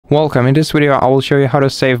Welcome. In this video I will show you how to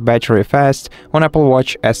save battery fast on Apple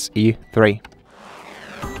Watch SE 3.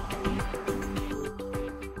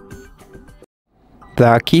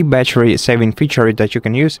 The key battery saving feature that you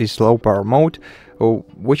can use is low power mode,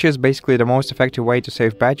 which is basically the most effective way to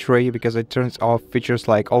save battery because it turns off features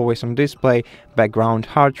like always on display, background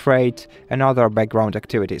heart rate and other background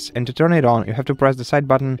activities. And to turn it on, you have to press the side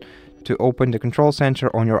button to open the control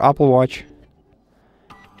center on your Apple Watch.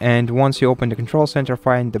 And once you open the control center,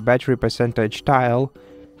 find the battery percentage tile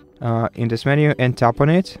in this menu and tap on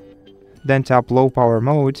it. Then tap low power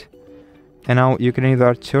mode. And now you can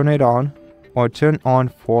either turn it on or turn on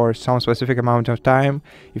for some specific amount of time.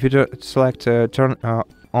 If you select turn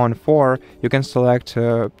on for, you can select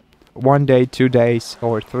 1 day, 2 days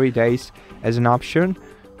or 3 days as an option.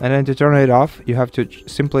 And then to turn it off, you have to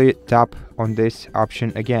simply tap on this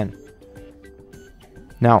option again.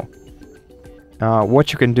 Now,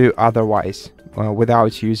 what you can do otherwise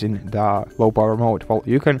without using the low power mode? Well,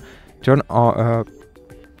 you can turn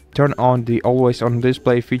on the always on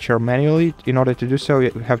display feature manually. In order to do so, you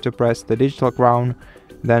have to press the digital crown,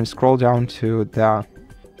 then scroll down to the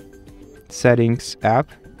settings app,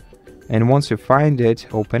 and once you find it,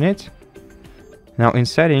 open it. Now in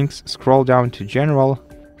settings, scroll down to general,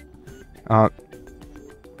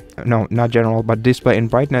 no, not general, but display and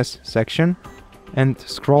brightness section, and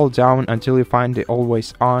scroll down until you find the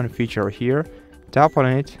always on feature here. Tap on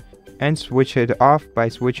it and switch it off by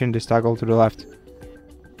switching this toggle to the left.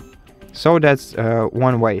 So that's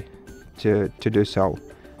one way to do so.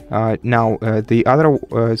 Now the other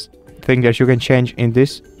thing that you can change in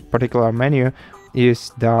this particular menu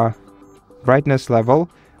is the brightness level,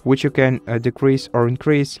 which you can decrease or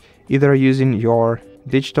increase either using your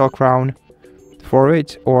digital crown for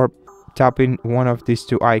it or tapping one of these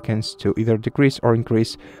two icons to either decrease or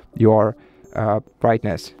increase your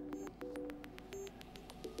brightness.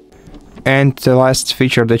 And the last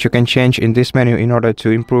feature that you can change in this menu in order to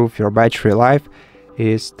improve your battery life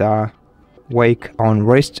is the wake on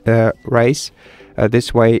wrist race.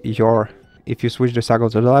 This way, if you switch the toggle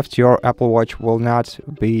to the left, your Apple Watch will not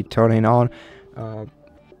be turning on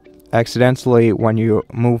accidentally when you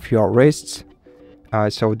move your wrists.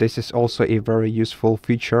 So this is also a very useful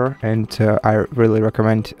feature, and I really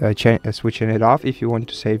recommend switching it off if you want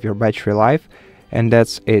to save your battery life. And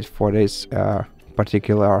that's it for this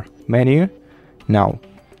particular menu. Now,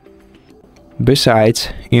 besides,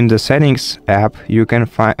 in the settings app, you can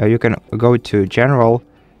go to general,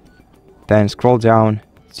 then scroll down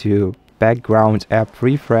to background app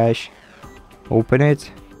refresh, open it,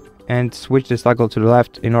 and switch this toggle to the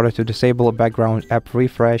left in order to disable background app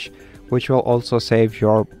refresh, which will also save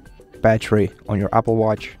your battery on your Apple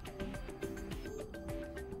Watch.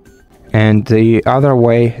 And the other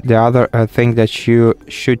thing that you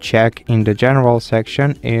should check in the general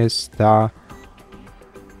section is the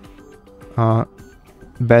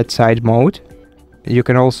bedside mode. You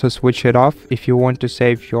can also switch it off if you want to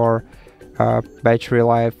save your battery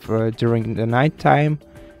life during the night time.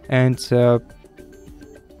 And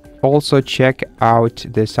also check out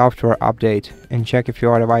the software update and check if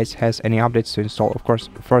your device has any updates to install. Of course,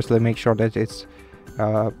 firstly make sure that it's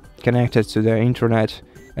connected to the internet,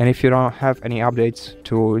 and if you don't have any updates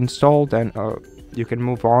to install, then you can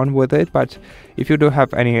move on with it. But if you do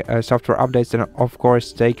have any software updates, then of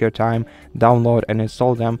course take your time, download and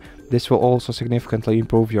install them. This will also significantly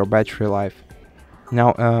improve your battery life.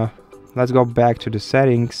 Now let's go back to the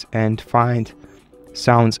settings and find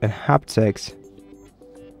sounds and haptics.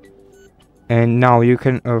 And now you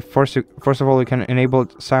can first of all you can enable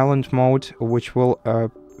silent mode, which will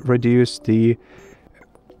reduce the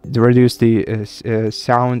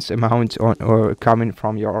sounds amount or coming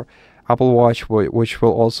from your Apple Watch, which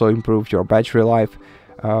will also improve your battery life.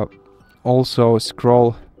 Also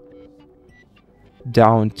scroll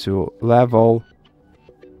down to level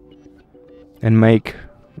and make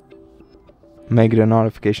the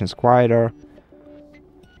notifications quieter.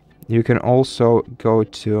 You can also go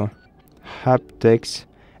to haptics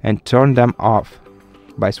and turn them off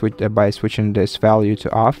by switching this value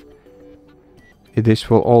to off. This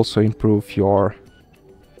will also improve your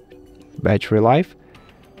battery life.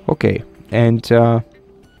 Okay, and the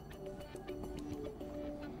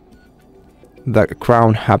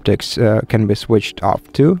crown haptics can be switched off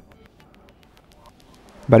too.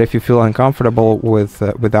 But if you feel uncomfortable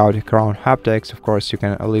without crown haptics, of course you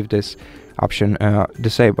can leave this option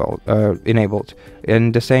enabled.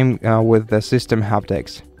 And the same with the system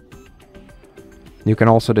haptics. You can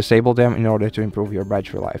also disable them in order to improve your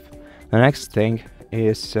battery life. The next thing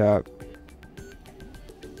is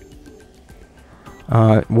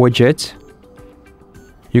widgets.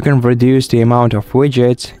 You can reduce the amount of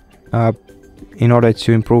widgets in order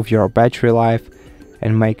to improve your battery life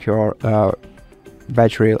and make your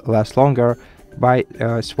battery last longer by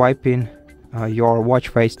swiping your watch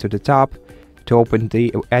face to the top to open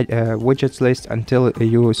the widgets list until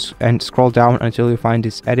you scroll down until you find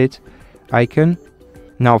this edit icon.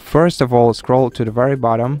 Now first of all, scroll to the very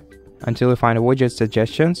bottom until you find widget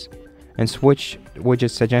suggestions and switch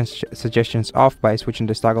widget suggestions off by switching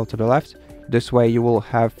this toggle to the left. This way you will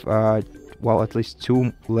have well, at least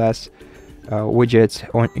 2 less widgets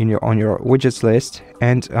on your widgets list,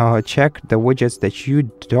 and check the widgets that you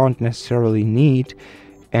don't necessarily need,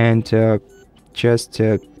 and just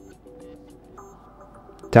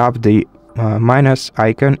tap the minus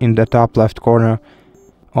icon in the top left corner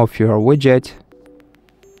of your widget,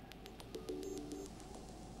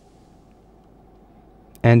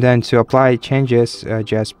 and then to apply changes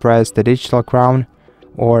just press the digital crown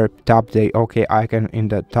or tap the OK icon in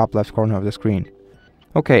the top left corner of the screen.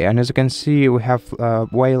 Okay, and as you can see, we have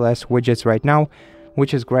way less widgets right now,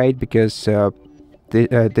 which is great because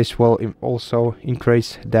this will also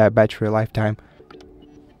increase the battery lifetime.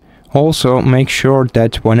 Also, make sure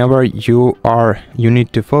that whenever you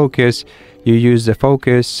need to focus, you use the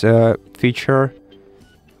focus feature,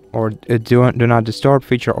 or do not disturb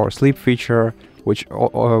feature, or sleep feature, which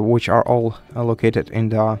are all located in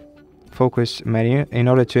the focus menu. In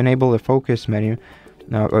order to enable the focus menu,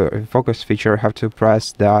 focus feature, have to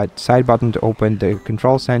press the side button to open the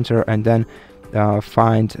control center, and then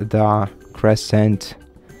find the crescent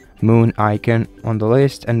moon icon on the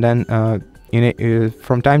list, and then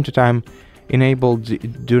from time to time enable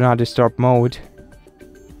do not disturb mode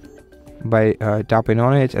by tapping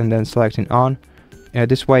on it and then selecting on.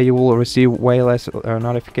 This way you will receive way less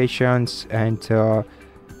notifications, and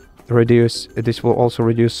this will also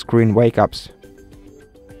reduce screen wake-ups.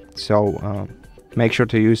 So make sure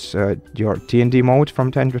to use your TND mode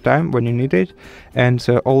from time to time when you need it, and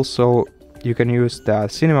also you can use the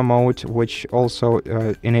cinema mode, which also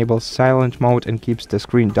enables silent mode and keeps the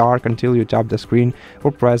screen dark until you tap the screen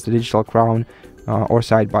or press the digital crown or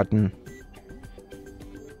side button.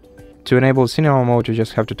 To enable cinema mode, you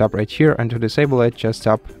just have to tap right here, and to disable it, just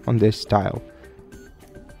tap on this tile.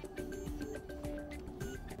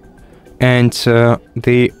 And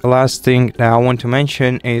the last thing that I want to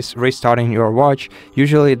mention is restarting your watch.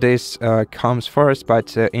 Usually this comes first,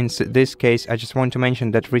 but in this case I just want to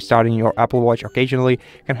mention that restarting your Apple Watch occasionally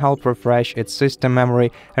can help refresh its system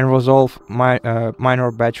memory and resolve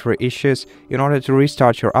minor battery issues. In order to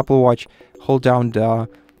restart your Apple Watch, hold down the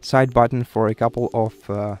side button for a couple of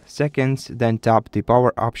seconds, then tap the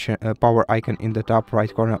power icon in the top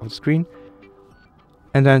right corner of the screen,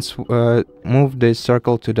 and then move this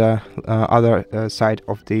circle to the other side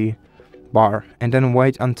of the bar, and then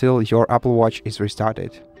wait until your Apple Watch is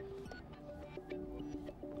restarted.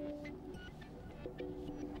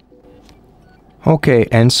 Okay,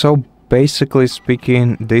 and so basically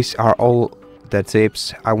speaking, these are all the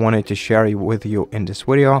tips I wanted to share with you in this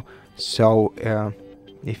video. So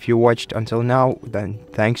if you watched until now, then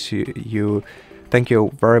thank you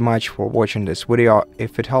very much for watching this video.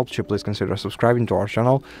 If it helped you, please consider subscribing to our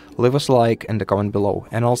channel, leave us a like and a comment below,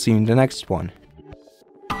 and I'll see you in the next one.